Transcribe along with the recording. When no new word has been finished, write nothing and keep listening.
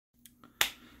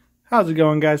How's it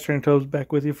going, guys? Trainer Tobes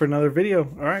back with you for another video.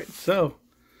 Alright, so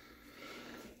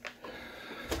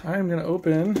I'm going to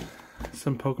open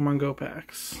some Pokemon Go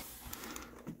packs.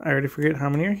 I already forget how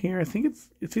many are here. I think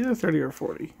it's either 30 or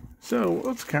 40. So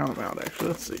let's count them out, actually.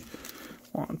 Let's see.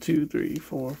 1, 2, 3,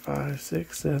 4, 5,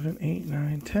 6, 7, 8,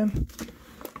 9, 10.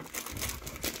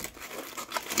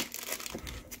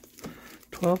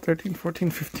 12, 13, 14,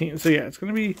 15. So yeah, it's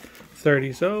going to be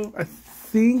 30. So I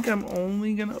think I'm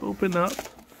only going to open up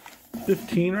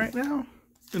 15 right now,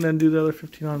 and then do the other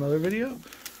 15 on another video.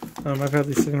 I've had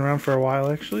these sitting around for a while,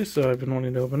 actually, so I've been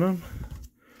wanting to open them.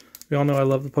 We all know I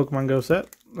love the Pokemon Go set.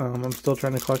 I'm still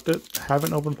trying to collect it.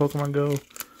 Haven't opened Pokemon Go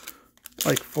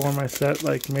like for my set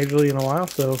like majorly in a while,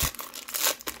 so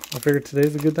I figured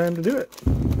today's a good time to do it.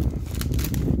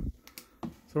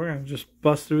 So we're gonna just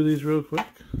bust through these real quick.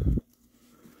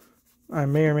 I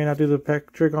may or may not do the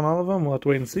pack trick on all of them. We'll have to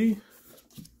wait and see.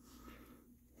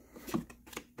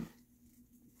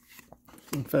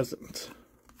 Pheasant,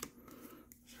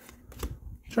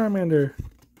 Charmander,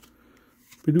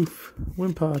 Bidoof,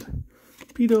 Wimpod,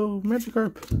 Pedo,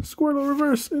 Magikarp, Squirtle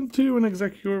Reverse into an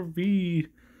Executor V.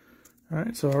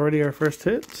 Alright, so already our first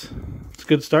hit. It's a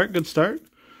good start, good start.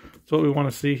 That's what we want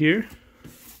to see here.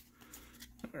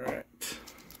 Alright.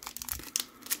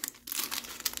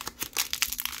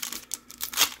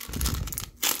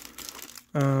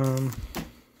 I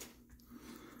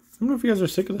don't know if you guys are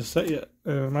sick of this set yet.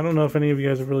 I don't know if any of you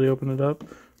guys have really opened it up.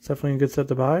 It's definitely a good set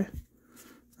to buy.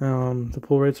 The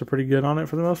pull rates are pretty good on it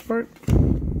for the most part.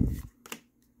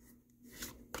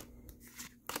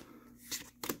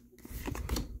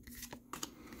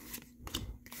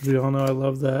 As we all know, I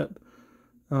love that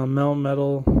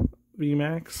Melmetal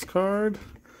VMAX card.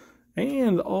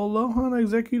 And Alolan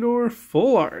Executor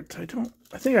Full Art. I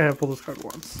think I have pulled this card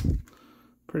once.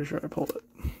 Pretty sure I pulled it.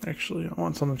 Actually,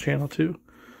 once on the channel too.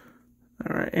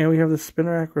 Alright, and we have the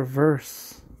Spinarak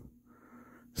Reverse.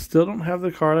 Still don't have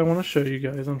the card I want to show you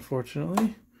guys,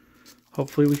 unfortunately.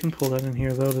 Hopefully we can pull that in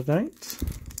here, though, tonight.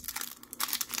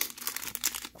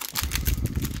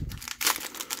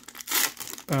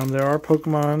 There are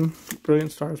Pokemon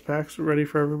Brilliant Stars packs ready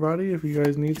for everybody. If you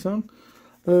guys need some,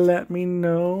 let me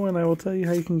know, and I will tell you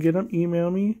how you can get them. Email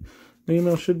me. The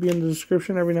email should be in the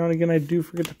description. Every now and again, I do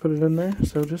forget to put it in there,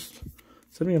 so just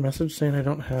send me a message saying I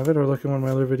don't have it, or look at one of my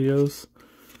other videos.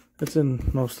 It's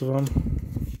in most of them.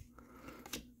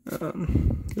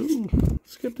 Ooh,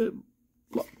 skipped it.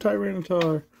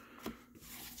 Tyranitar.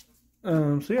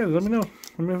 So yeah, let me know.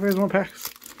 Let me know if you guys want packs.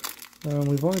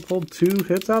 We've only pulled 2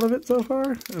 hits out of it so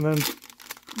far, and then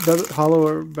hollow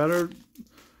or better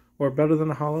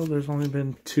than a hollow. There's only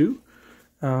been 2,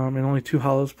 and only 2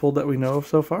 hollows pulled that we know of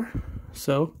so far.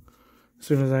 So as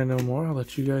soon as I know more, I'll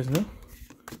let you guys know.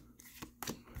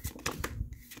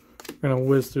 I'm going to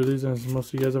whiz through these, and as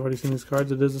most of you guys have already seen these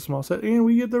cards, it is a small set. And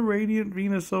we get the Radiant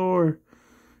Venusaur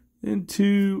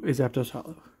into a Zapdos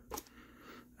Hollow.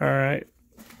 Alright.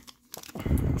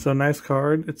 So, nice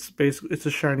card. It's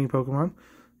a shiny Pokemon.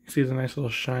 You see the nice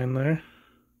little shine there.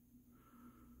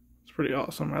 It's pretty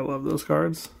awesome. I love those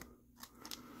cards.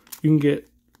 You can get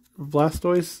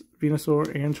Blastoise, Venusaur,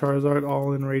 and Charizard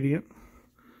all in Radiant.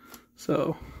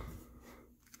 So,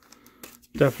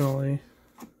 definitely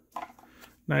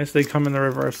nice. They come in the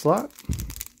reverse slot.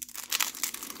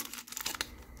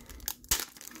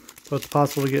 So it's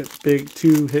possible to get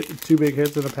two big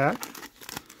hits in a pack.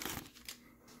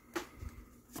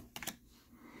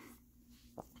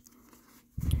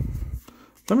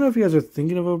 Let me know if you guys are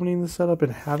thinking of opening this setup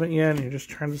and haven't yet, and you're just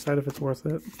trying to decide if it's worth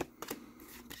it.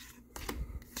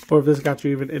 Or if this got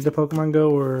you even into Pokemon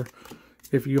Go, or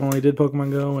if you only did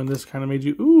Pokemon Go and this kind of made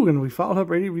you, ooh, and we followed up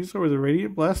Radiant Venusaur with a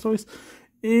Radiant Blastoise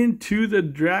into the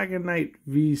Dragonite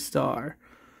V-Star.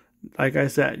 Like I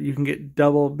said, you can get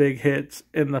double big hits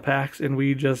in the packs, and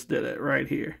we just did it right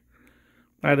here.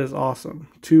 That is awesome.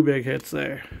 2 big hits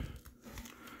there.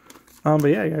 But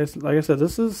yeah, guys, like I said,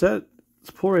 this is set. Its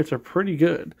pull rates are pretty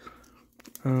good.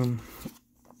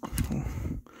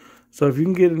 So if you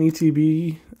can get an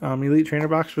ETB Elite Trainer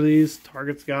box for these,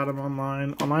 Target's got them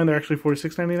online. Online, they're actually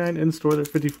 $46.99. In store, they're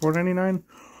 $54.99.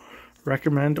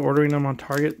 Recommend ordering them on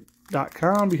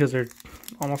Target.com because they're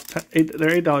almost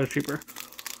they're $8 cheaper.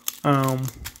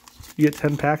 You get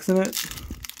 10 packs in it.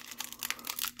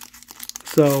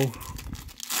 So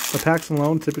the packs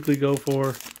alone typically go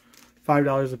for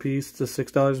 $5 a piece to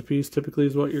 $6 a piece. Typically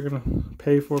is what you're gonna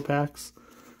pay for packs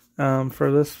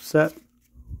for this set.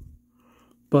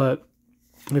 But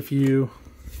if you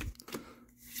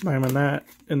buy them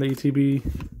in the ETB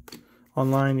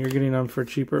online, you're getting them for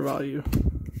cheaper value.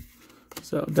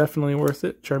 So definitely worth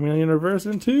it. Charmeleon Reverse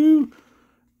into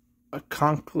a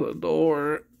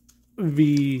Conkeldurr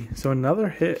V. So another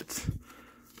hit.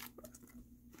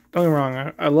 Don't get me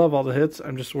wrong, I love all the hits.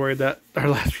 I'm just worried that our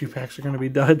last few packs are going to be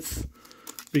duds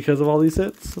because of all these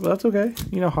hits. But that's okay.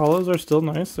 You know, holos are still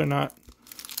nice. They're not,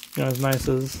 you know, as nice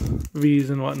as Vs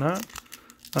and whatnot.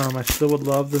 I still would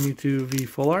love the Mewtwo V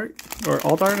full art, or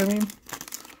alt art, I mean.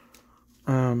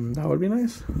 That would be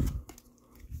nice.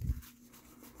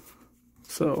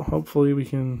 So hopefully we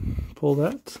can pull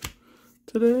that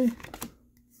today.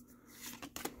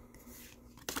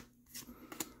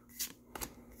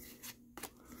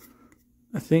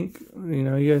 I think, you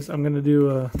know, you guys, I'm going to do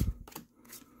a...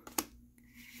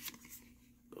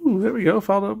 Ooh, there we go.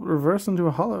 Followed up reverse into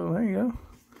a holo. There you go.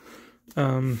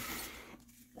 I'm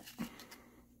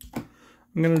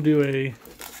going to do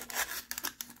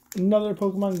another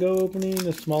Pokemon Go opening,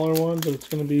 a smaller one, but it's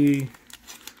going to be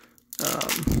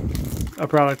a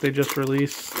product they just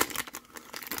released.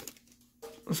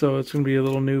 So it's going to be a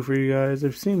little new for you guys.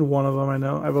 I've seen one of them, I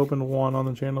know. I've opened one on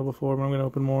the channel before, but I'm going to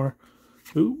open more.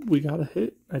 Ooh, we got a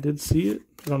hit. I did see it.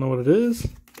 I don't know what it is.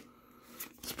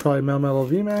 It's probably Melmetal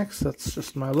VMAX. That's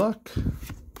just my luck.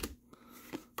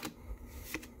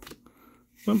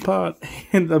 Wimpod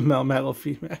and the Melmetal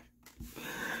VMAX.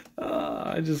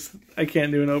 I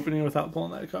can't do an opening without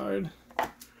pulling that card.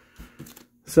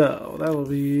 So that'll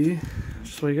be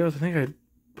just the way it goes. I think I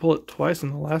pulled it twice in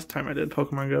the last time I did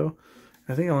Pokemon Go.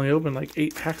 I think I only opened like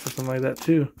 8 packs or something like that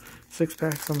too. 6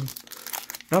 packs.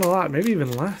 Not a lot, maybe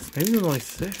even less. Maybe even only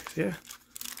 6, yeah.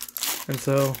 And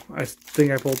so, I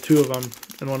think I pulled 2 of them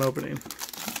in one opening.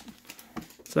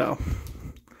 So,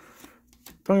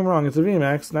 don't get me wrong, it's a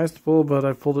VMAX, nice to pull, but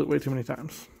I've pulled it way too many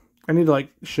times. I need to,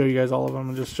 like, show you guys all of them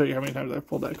and just show you how many times I've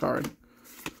pulled that card.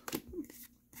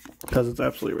 Because it's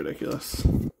absolutely ridiculous.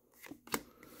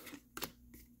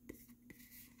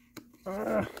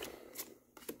 A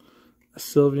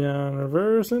Sylveon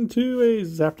reverse into a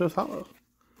Zapdos holo.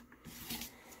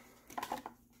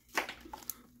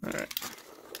 Alright.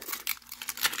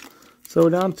 So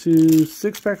we're down to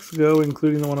 6 packs to go,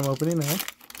 including the one I'm opening now.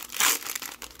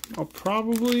 I'll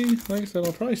probably, like I said,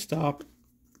 I'll probably stop,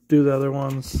 do the other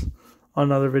ones on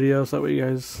another video, so that way you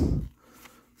guys,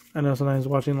 I know sometimes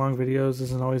watching long videos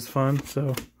isn't always fun,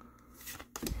 so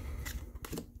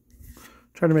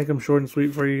try to make them short and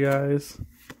sweet for you guys.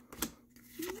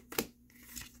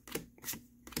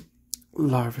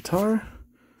 Larvitar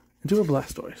into a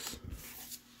Blastoise.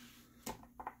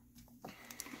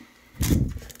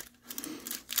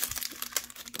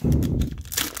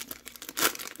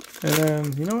 And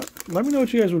then, you know what? Let me know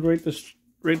what you guys would rate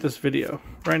this video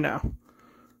right now.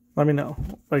 Let me know,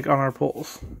 like on our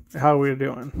polls, how we're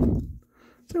doing.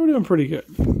 So we're doing pretty good.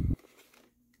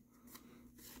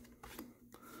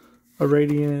 A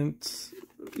Radiant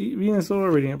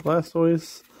Venusaur, Radiant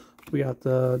Blastoise. We got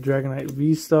the Dragonite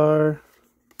V-Star.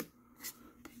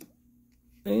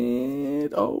 And,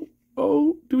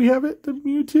 do we have it? The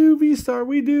Mewtwo V-Star.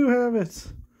 We do have it.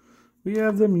 We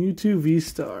have the Mewtwo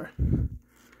V-Star.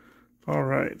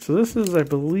 Alright, so this is, I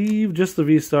believe, just the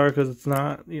V-Star because it's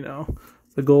not, you know,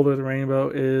 the Gold or the Rainbow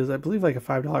is, I believe, like a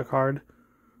 $5 card.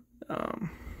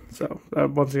 So,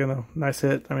 once again, a nice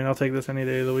hit. I mean, I'll take this any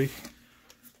day of the week.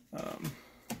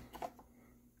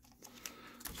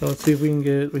 So let's see if we can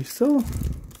get, we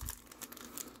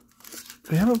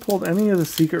haven't pulled any of the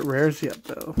secret rares yet,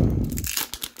 though.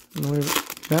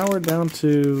 And now we're down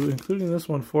to, including this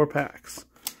one, 4 packs.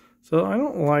 So I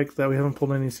don't like that we haven't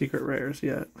pulled any secret rares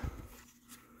yet.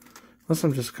 Unless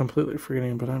I'm just completely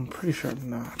forgetting, but I'm pretty sure I'm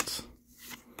not.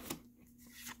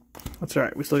 That's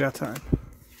alright, we still got time.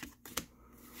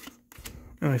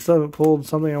 And I still haven't pulled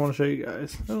something I want to show you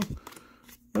guys. So,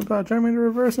 what about Charmander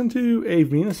reverse into a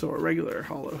Venusaur regular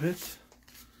holo hit?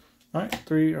 Alright,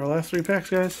 our last 3 packs,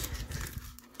 guys.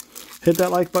 Hit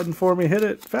that like button for me. Hit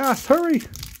it fast. Hurry!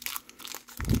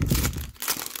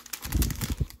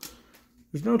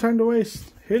 There's no time to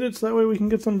waste. Hit it so that way we can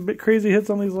get some bit crazy hits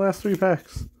on these last 3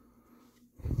 packs.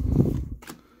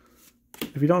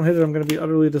 If you don't hit it, I'm going to be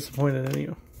utterly disappointed in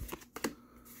you.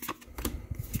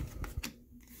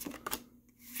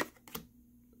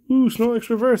 Ooh, Snorlax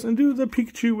reverse and do the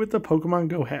Pikachu with the Pokemon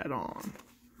Go hat on.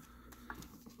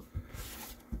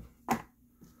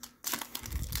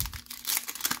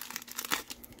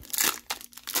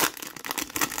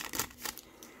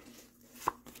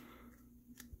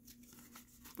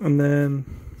 And then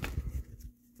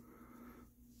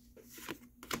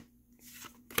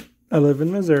I live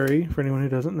in Missouri, for anyone who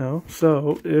doesn't know.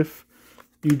 So if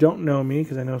you don't know me,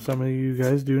 because I know some of you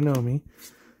guys do know me,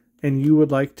 and you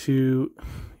would like to...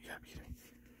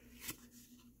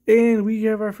 And we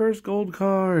have our first gold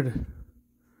card.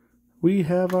 We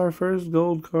have our first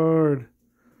gold card.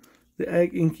 The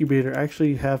Egg Incubator. I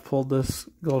actually have pulled this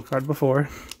gold card before.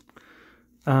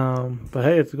 But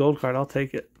hey, it's a gold card. I'll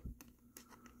take it.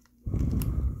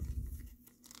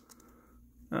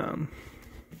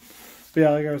 But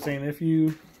yeah, like I was saying, if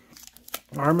you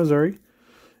are in Missouri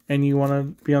and you want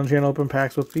to be on channel open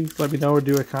packs with me, let me know, or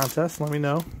do a contest. Let me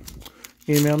know.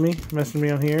 Email me, message me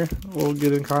on here. We'll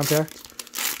get in contact,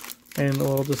 and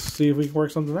we'll just see if we can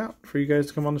work something out for you guys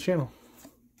to come on the channel.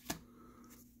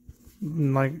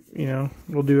 Like, you know,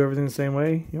 we'll do everything the same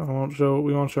way. You know,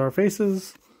 we won't show our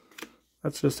faces.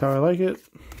 That's just how I like it.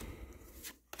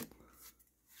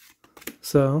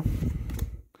 So,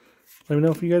 let me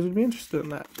know if you guys would be interested in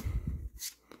that.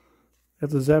 Got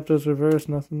the Zapdos reverse,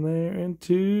 nothing there.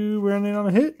 Into, we're ending on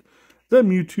a hit, the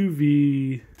Mewtwo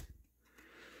V.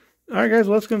 Alright guys,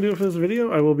 well that's going to do it for this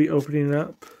video. I will be opening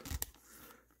up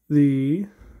the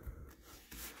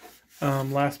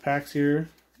last packs here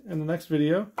in the next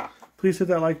video. Please hit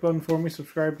that like button for me,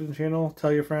 subscribe to the channel,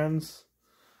 tell your friends.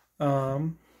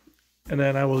 And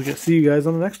then I will see you guys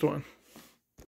on the next one.